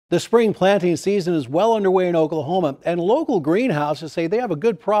The spring planting season is well underway in Oklahoma, and local greenhouses say they have a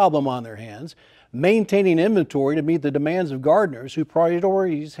good problem on their hands, maintaining inventory to meet the demands of gardeners whose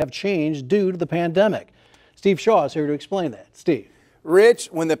priorities have changed due to the pandemic. Steve Shaw is here to explain that. Steve. Rich,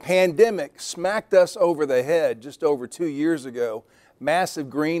 when the pandemic smacked us over the head just over 2 years ago, massive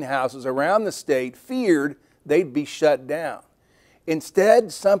greenhouses around the state feared they'd be shut down.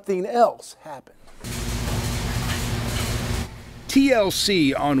 Instead, something else happened.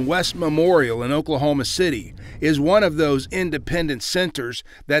 TLC on West Memorial in Oklahoma City is one of those independent centers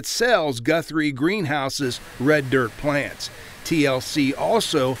that sells Guthrie Greenhouse's red dirt plants. TLC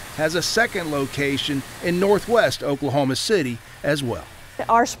also has a second location in northwest Oklahoma City as well.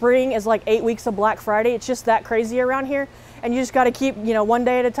 Our spring is like 8 weeks of Black Friday. It's just that crazy around here, and you just got to keep, one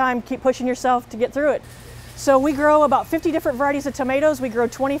day at a time, keep pushing yourself to get through it. So we grow about 50 different varieties of tomatoes. We grow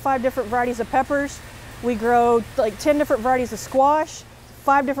 25 different varieties of peppers. We grow like 10 different varieties of squash,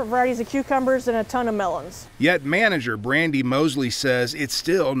 5 different varieties of cucumbers, and a ton of melons. Yet Manager Brandi Mosley says it's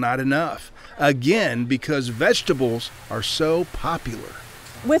still not enough. Again, because vegetables are so popular.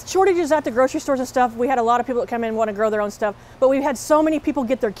 With shortages at the grocery stores and stuff, we had a lot of people that come in and want to grow their own stuff, but we've had so many people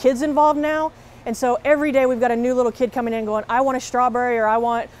get their kids involved now. And so every day we've got a new little kid coming in going, I want a strawberry or I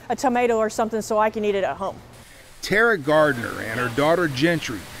want a tomato or something so I can eat it at home. Tara Gardner and her daughter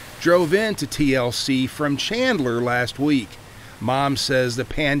Gentry drove into TLC from Chandler last week. Mom says the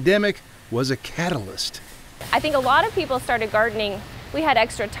pandemic was a catalyst. I think a lot of people started gardening. We had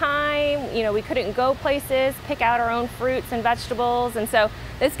extra time, we couldn't go places, pick out our own fruits and vegetables, and so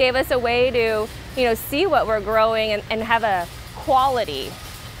this gave us a way to, see what we're growing and have a quality.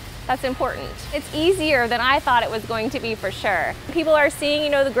 That's important. It's easier than I thought it was going to be for sure. People are seeing,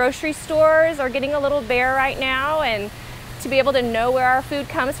 the grocery stores are getting a little bare right now, and to be able to know where our food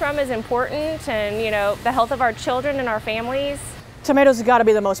comes from is important, and the health of our children and our families. Tomatoes have got to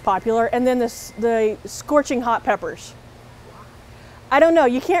be the most popular, and then the scorching hot peppers. I don't know,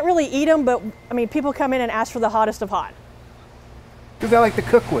 you can't really eat them, but people come in and ask for the hottest of hot. Do they like to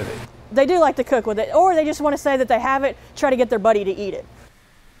cook with it? They do like to cook with it, or they just want to say that they have it, try to get their buddy to eat it.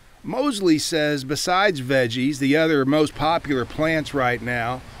 Mosley says besides veggies, the other most popular plants right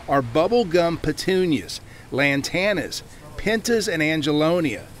now are bubblegum petunias, lantanas, pentas, and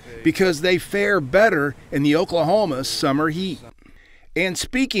angelonia, because they fare better in the Oklahoma summer heat. And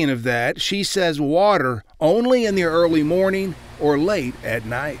speaking of that, she says water only in the early morning or late at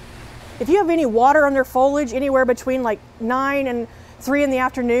night. If you have any water on their foliage anywhere between like 9 and 3 in the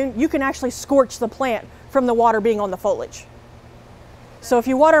afternoon, you can actually scorch the plant from the water being on the foliage. So if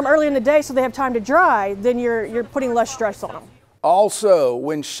you water them early in the day so they have time to dry, then you're putting less stress on them. Also,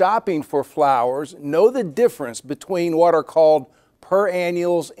 when shopping for flowers, know the difference between what are called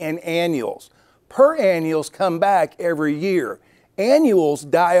perennials and annuals. Perennials come back every year. Annuals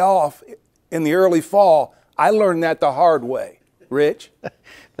die off in the early fall. I learned that the hard way. Rich?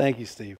 Thank you, Steve.